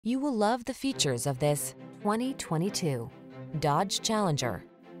You will love the features of this 2022 Dodge Challenger.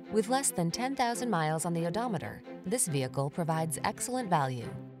 With less than 10,000 miles on the odometer, this vehicle provides excellent value.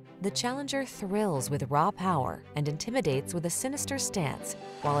 The Challenger thrills with raw power and intimidates with a sinister stance,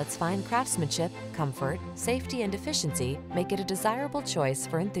 while its fine craftsmanship, comfort, safety, and efficiency make it a desirable choice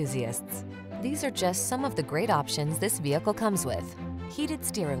for enthusiasts. These are just some of the great options this vehicle comes with: heated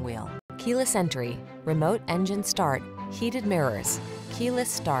steering wheel, keyless entry, remote engine start, heated mirrors, keyless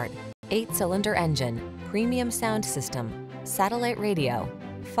start, 8-cylinder engine, premium sound system, satellite radio,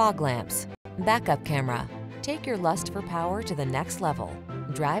 fog lamps, backup camera. Take your lust for power to the next level.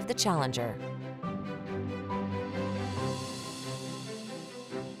 Drive the Challenger.